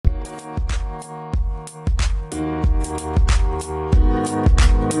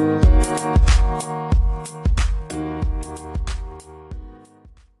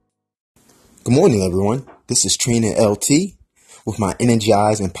Good morning, everyone. This is Trainer LT with my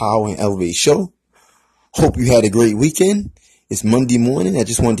Energize, Empower, and Elevate show. Hope you had a great weekend. It's Monday morning. I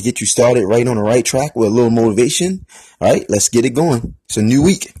just wanted to get you started right on the right track with a little motivation. All right, let's get it going. It's a new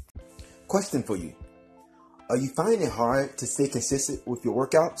week. Question for you. Are you finding it hard to stay consistent with your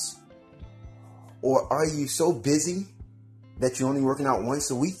workouts? Or are you so busy that you're only working out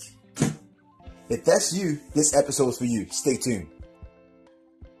once a week? If that's you, this episode is for you. Stay tuned.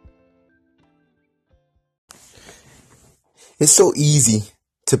 It's so easy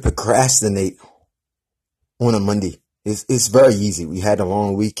to procrastinate on a Monday. It's very easy. We had a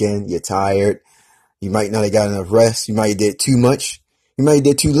long weekend. You're tired. You might not have got enough rest. You might have did too much. You might have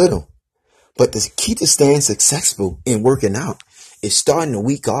did too little. But the key to staying successful in working out is starting the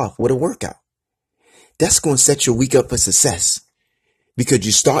week off with a workout. That's going to set your week up for success because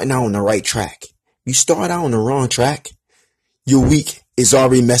you're starting out on the right track. You start out on the wrong track, your week is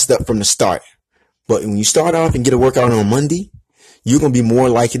already messed up from the start. But when you start off and get a workout on Monday, you're going to be more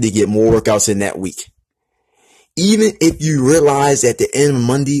likely to get more workouts in that week. Even if you realize at the end of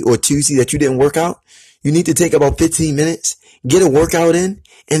Monday or Tuesday that you didn't work out, you need to take about 15 minutes, get a workout in,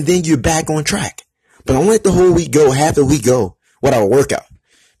 and then you're back on track. But don't let the whole week go, half the week go without a workout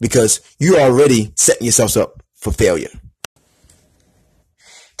because you're already setting yourself up for failure.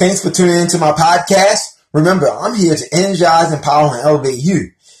 Thanks for tuning into my podcast. Remember, I'm here to energize, empower, and elevate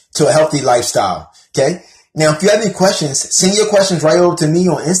you to a healthy lifestyle. Okay. Now, if you have any questions, send your questions right over to me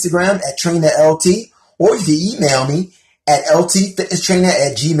on Instagram at TrainerLT, or you can email me at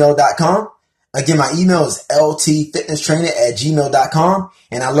ltfitnesstrainer@gmail.com. Again, my email is ltfitnesstrainer@gmail.com,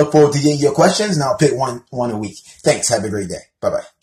 and I look forward to getting your questions, and I'll pick one a week. Thanks. Have a great day. Bye-bye.